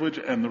privilege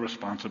and the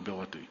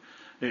responsibility.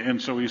 And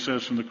so he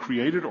says from the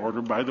created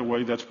order, by the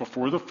way, that's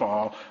before the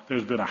fall,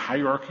 there's been a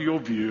hierarchical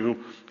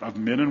view of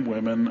men and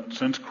women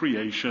since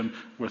creation,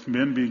 with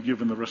men being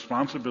given the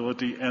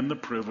responsibility and the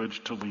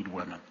privilege to lead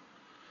women.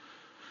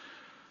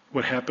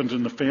 What happens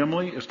in the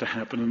family is to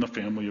happen in the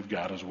family of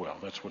God as well.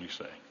 That's what he's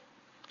saying.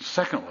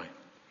 Secondly,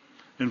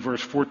 in verse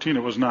 14,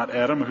 it was not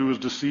Adam who was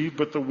deceived,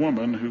 but the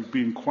woman who,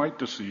 being quite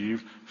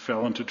deceived,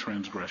 fell into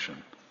transgression.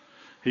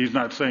 He's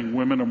not saying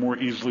women are more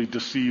easily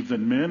deceived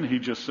than men. He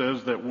just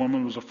says that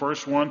woman was the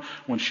first one.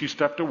 When she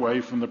stepped away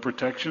from the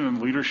protection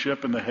and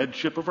leadership and the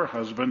headship of her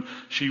husband,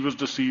 she was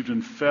deceived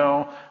and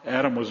fell.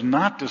 Adam was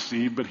not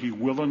deceived, but he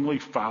willingly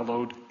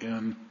followed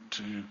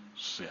into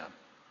sin.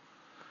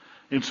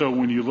 And so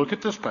when you look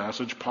at this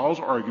passage,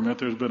 Paul's argument,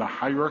 there's been a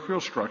hierarchical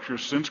structure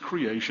since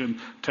creation,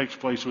 takes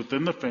place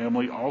within the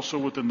family, also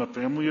within the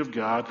family of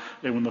God.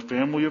 And when the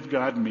family of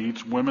God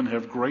meets, women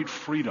have great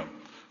freedom.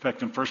 In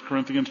fact, in 1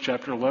 Corinthians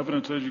chapter 11,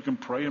 it says you can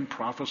pray and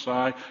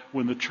prophesy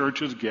when the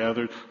church is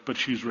gathered, but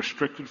she's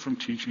restricted from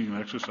teaching and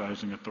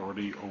exercising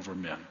authority over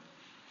men.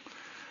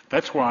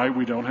 That's why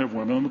we don't have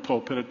women in the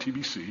pulpit at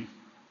TBC.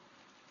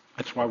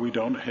 That's why we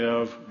don't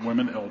have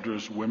women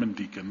elders, women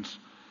deacons.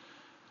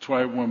 That's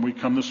why when we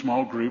come to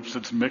small groups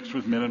that's mixed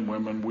with men and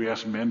women, we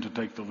ask men to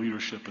take the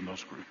leadership in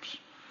those groups.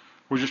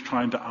 We're just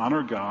trying to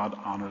honor God,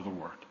 honor the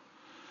Word.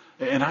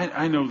 And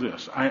I know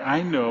this.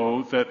 I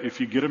know that if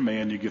you get a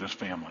man, you get his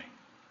family.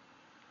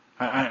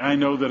 I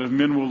know that if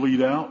men will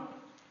lead out,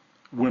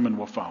 women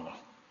will follow.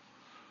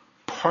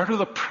 Part of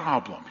the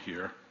problem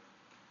here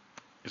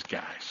is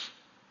guys.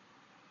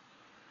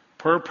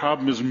 Part of the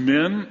problem is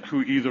men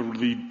who either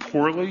lead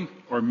poorly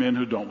or men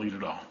who don't lead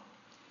at all.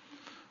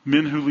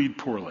 Men who lead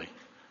poorly.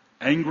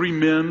 Angry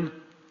men,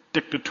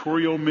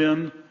 dictatorial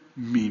men,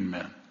 mean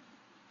men.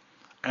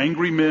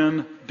 Angry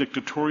men,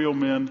 dictatorial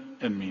men,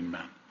 and mean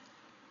men.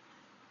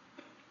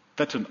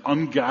 That's an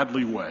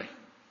ungodly way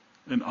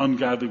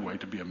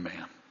to be a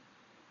man.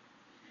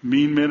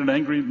 Mean men and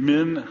angry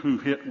men who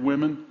hit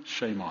women,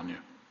 shame on you.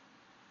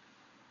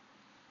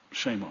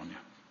 Shame on you.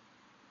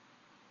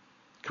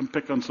 Come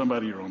pick on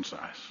somebody your own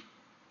size.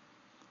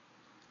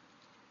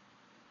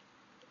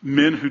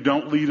 Men who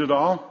don't lead at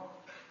all,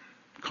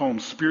 call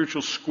them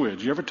spiritual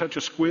squids. You ever touch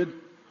a squid?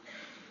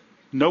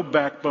 No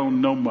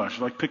backbone, no mush,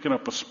 like picking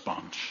up a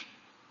sponge.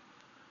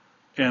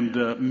 And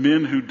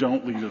men who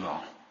don't lead at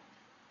all.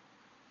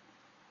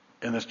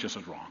 And that's just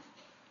as wrong.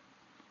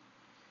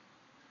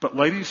 But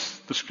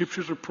ladies, the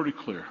scriptures are pretty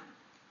clear.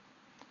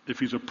 If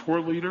he's a poor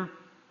leader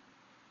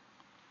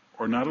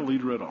or not a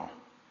leader at all,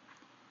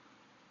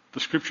 The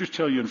scriptures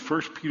tell you in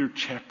 1 Peter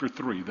chapter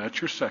 3, that's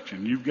your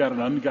section. You've got an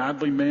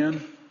ungodly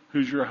man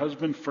who's your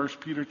husband, 1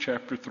 Peter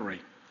chapter 3.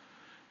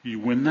 You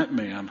win that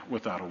man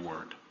without a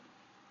word.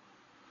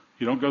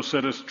 You don't go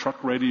set his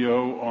truck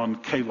radio on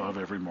K-Love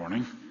every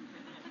morning.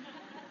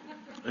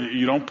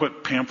 You don't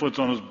put pamphlets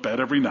on his bed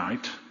every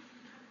night.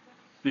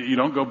 You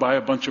don't go buy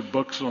a bunch of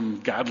books on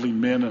godly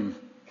men and,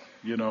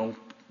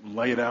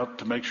 lay it out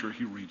to make sure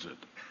he reads it.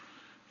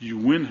 You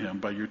win him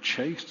by your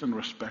chaste and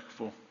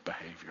respectful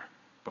behavior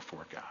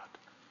before God.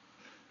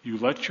 You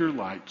let your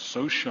light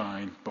so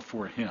shine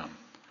before him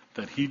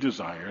that he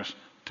desires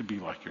to be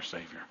like your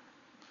Savior.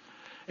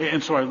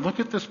 And so I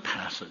look at this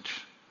passage,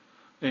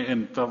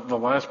 and the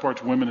last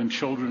part's women and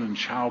children and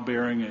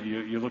childbearing.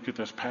 You look at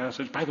this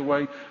passage. By the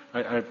way,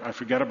 I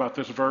forget about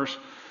this verse.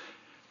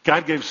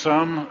 God gave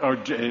some, or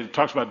it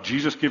talks about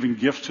Jesus giving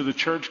gifts to the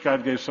church.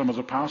 God gave some as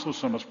apostles,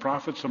 some as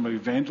prophets, some as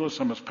evangelists,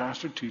 some as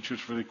pastor teachers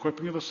for the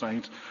equipping of the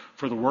saints,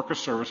 for the work of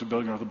service and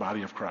building of the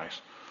body of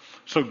Christ.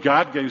 So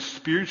God gave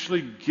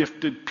spiritually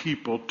gifted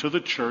people to the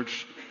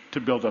church to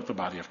build up the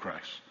body of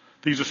Christ.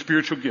 These are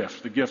spiritual gifts.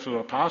 The gift of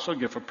apostle,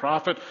 gift of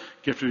prophet,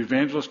 gift of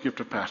evangelist,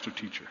 gift of pastor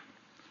teacher.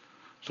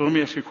 So let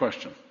me ask you a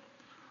question.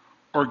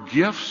 Are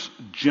gifts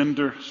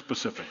gender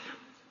specific?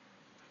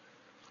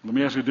 Let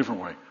me ask you a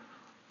different way.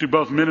 Do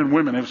both men and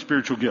women have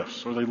spiritual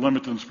gifts? Or are they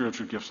limited in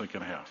spiritual gifts they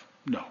can have?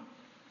 No.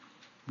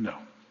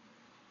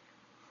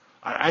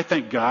 I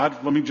thank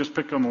God, let me just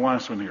pick on the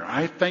last one here.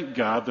 I thank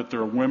God that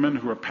there are women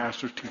who are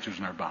pastors, teachers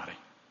in our body.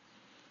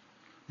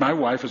 My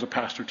wife is a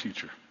pastor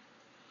teacher.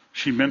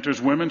 She mentors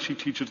women. She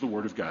teaches the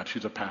Word of God.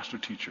 She's a pastor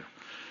teacher.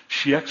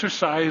 She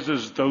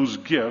exercises those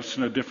gifts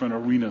in a different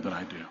arena than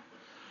I do.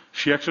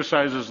 She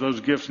exercises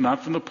those gifts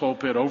not from the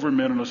pulpit over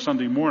men on a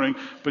Sunday morning,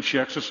 but she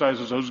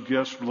exercises those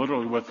gifts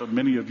literally with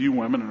many of you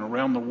women and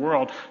around the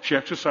world. She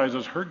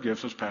exercises her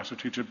gifts as pastor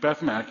teacher.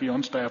 Beth Mackey,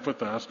 on staff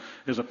with us,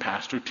 is a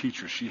pastor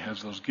teacher. She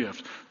has those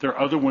gifts. There are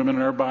other women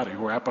in our body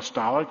who are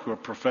apostolic, who are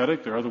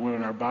prophetic. There are other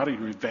women in our body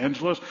who are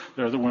evangelists.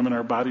 There are other women in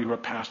our body who are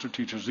pastor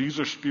teachers. These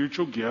are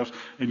spiritual gifts,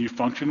 and you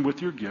function with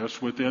your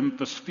gifts within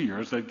the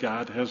spheres that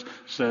God has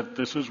said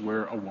this is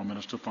where a woman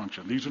is to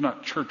function. These are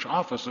not church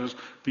offices.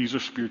 These are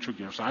spiritual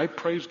gifts. I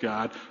praise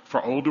God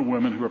for older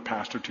women who are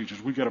pastor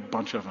teachers. We got a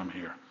bunch of them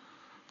here.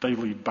 They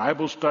lead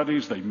Bible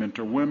studies, they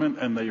mentor women,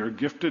 and they are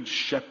gifted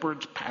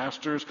shepherds,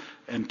 pastors,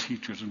 and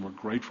teachers, and we're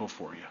grateful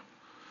for you.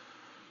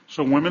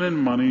 So women in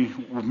money,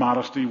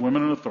 modesty,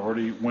 women in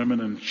authority,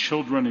 women and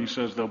children, he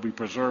says they'll be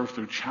preserved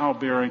through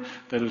childbearing.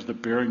 That is the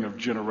bearing of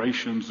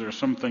generations. There are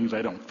some things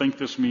I don't think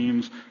this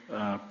means,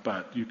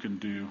 but you can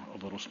do a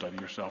little study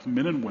yourself.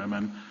 Men and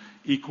women,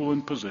 equal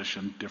in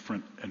position,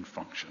 different in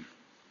function.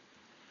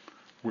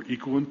 We're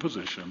equal in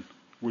position.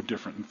 We're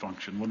different in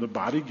function. When the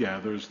body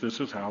gathers, this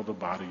is how the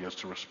body is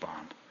to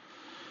respond.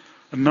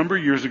 A number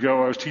of years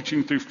ago, I was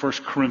teaching through 1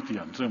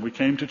 Corinthians, and we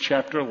came to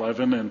chapter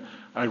 11, and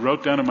I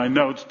wrote down in my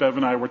notes, Bev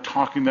and I were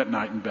talking that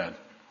night in bed.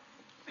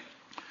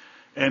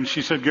 And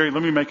she said, Gary,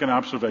 let me make an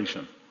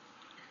observation.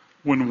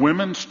 When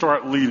women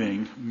start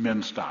leading,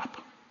 men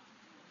stop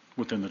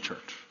within the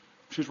church.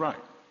 She's right.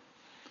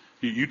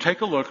 You take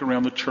a look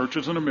around the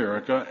churches in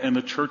America and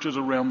the churches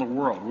around the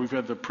world. We've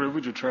had the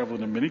privilege of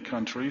traveling in many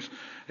countries,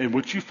 and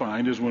what you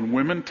find is when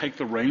women take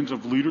the reins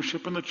of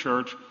leadership in the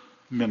church,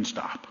 men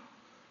stop.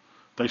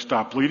 They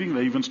stop leading,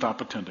 they even stop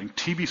attending.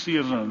 TBC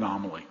is an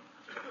anomaly.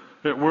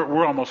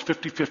 We're almost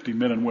 50-50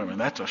 men and women.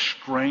 That's a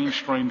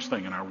strange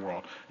thing in our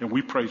world, and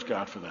we praise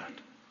God for that.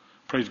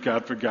 Praise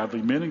God for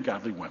godly men and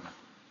godly women.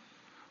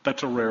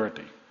 That's a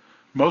rarity.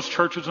 Most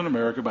churches in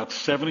America, about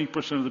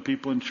 70% of the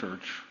people in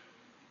church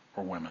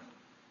are women.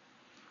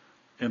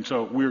 And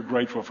so we're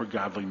grateful for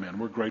godly men.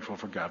 We're grateful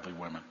for godly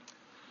women.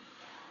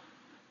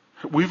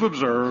 We've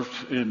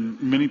observed in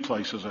many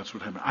places that's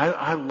what happened.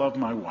 I love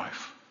my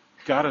wife.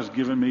 God has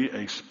given me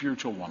a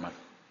spiritual woman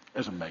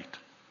as a mate.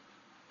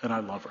 And I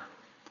love her.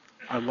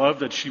 I love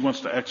that she wants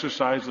to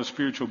exercise the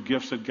spiritual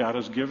gifts that God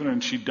has given her,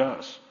 and she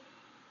does.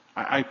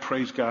 I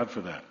praise God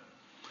for that.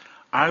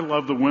 I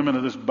love the women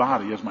of this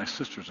body as my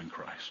sisters in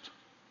Christ.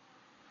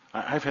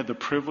 I've had the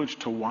privilege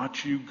to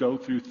watch you go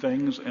through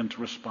things and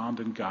to respond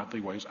in godly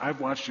ways. I've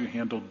watched you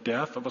handle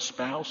death of a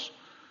spouse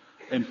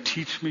and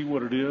teach me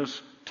what it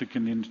is to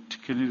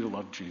continue to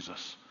love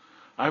Jesus.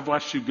 I've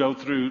watched you go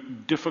through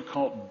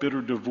difficult,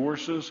 bitter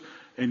divorces,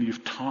 and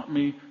you've taught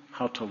me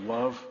how to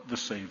love the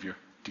Savior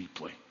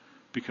deeply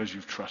because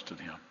you've trusted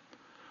Him.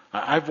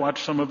 I've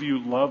watched some of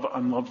you love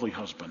unlovely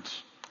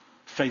husbands,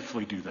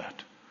 faithfully do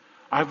that.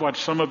 I've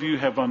watched some of you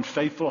have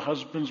unfaithful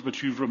husbands,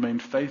 but you've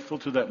remained faithful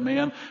to that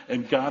man,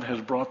 and God has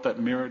brought that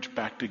marriage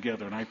back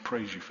together, and I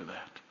praise you for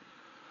that.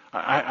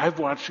 I've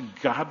watched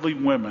godly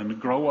women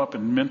grow up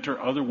and mentor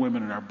other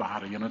women in our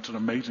body, and it's an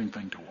amazing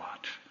thing to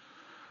watch.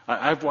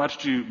 I've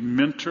watched you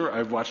mentor,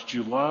 I've watched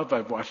you love,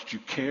 I've watched you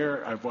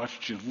care, I've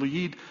watched you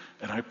lead,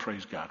 and I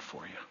praise God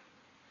for you.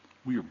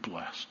 We are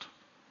blessed.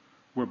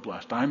 We're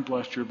blessed. I'm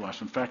blessed, you're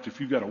blessed. In fact,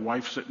 if you've got a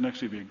wife sitting next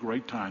to you, it'd be a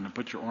great time to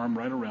put your arm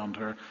right around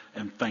her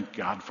and thank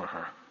God for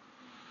her.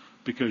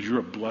 Because you're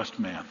a blessed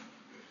man.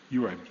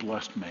 You are a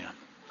blessed man.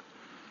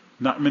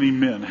 Not many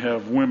men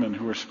have women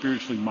who are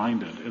spiritually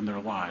minded in their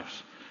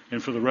lives.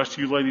 And for the rest of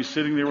you ladies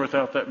sitting there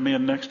without that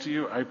man next to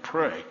you, I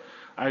pray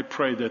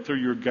that through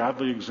your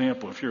godly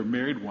example, if you're a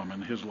married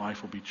woman, his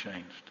life will be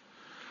changed.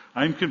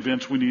 I'm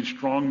convinced we need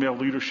strong male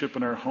leadership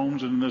in our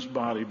homes and in this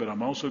body, but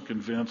I'm also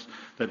convinced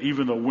that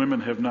even though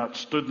women have not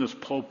stood in this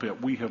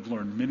pulpit, we have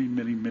learned many,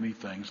 many, many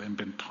things and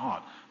been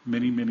taught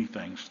many, many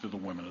things through the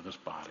women of this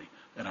body.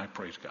 And I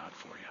praise God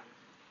for you.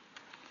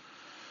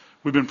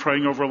 We've been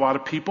praying over a lot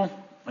of people,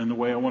 and the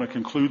way I want to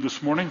conclude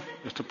this morning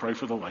is to pray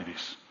for the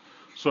ladies.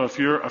 So if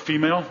you're a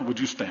female, would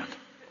you stand?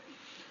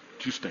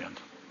 Would you stand?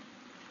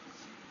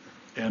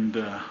 And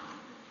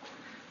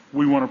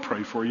we want to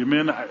pray for you.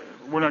 Men,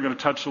 we're not going to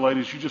touch the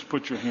ladies. You just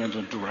put your hands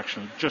in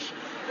direction.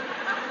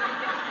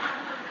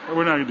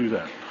 We're not going to do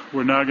that.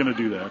 We're not going to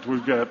do that.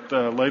 We've got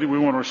we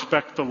want to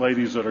respect the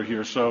ladies that are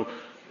here. So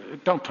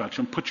don't touch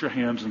them. Put your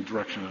hands in the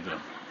direction of them.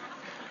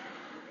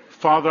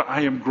 Father,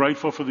 I am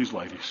grateful for these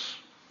ladies.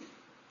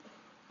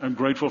 I'm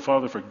grateful,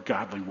 Father, for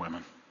godly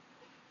women.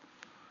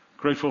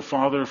 Grateful,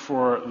 Father,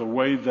 for the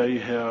way they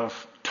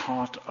have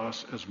taught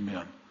us as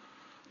men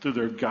through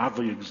their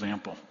godly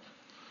example.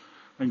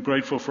 I'm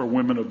grateful for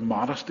women of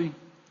modesty.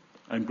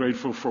 I'm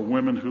grateful for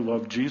women who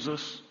love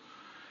Jesus.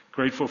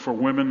 Grateful for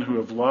women who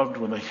have loved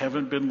when they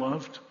haven't been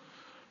loved.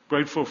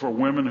 Grateful for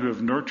women who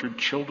have nurtured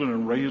children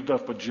and raised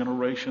up a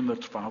generation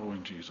that's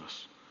following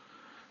Jesus.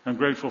 I'm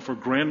grateful for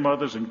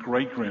grandmothers and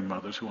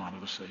great-grandmothers who honor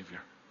the Savior.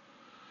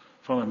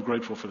 Father, I'm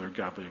grateful for their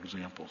godly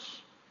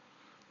examples.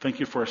 Thank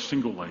you for our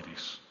single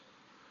ladies.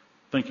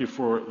 Thank you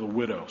for the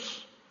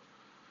widows.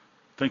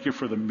 Thank you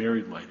for the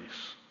married ladies.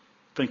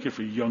 Thank you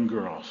for young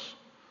girls.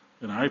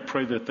 And I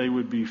pray that they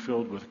would be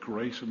filled with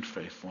grace and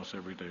faithfulness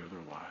every day of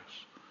their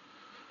lives.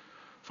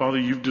 Father,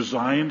 you've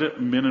designed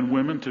men and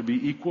women to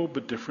be equal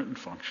but different in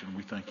function.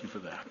 We thank you for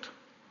that.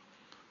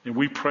 And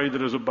we pray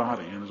that as a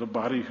body,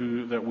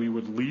 that we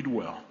would lead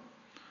well,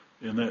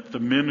 and that the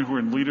men who are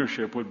in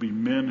leadership would be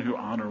men who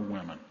honor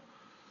women.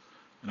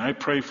 And I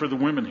pray for the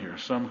women here,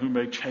 some who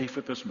may chafe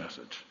at this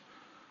message.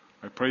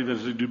 I pray that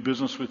as they do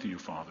business with you,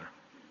 Father,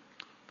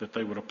 that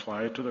they would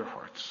apply it to their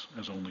hearts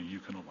as only you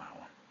can allow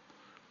them.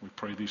 We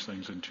pray these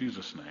things in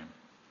Jesus' name.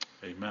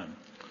 Amen.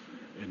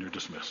 And you're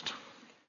dismissed.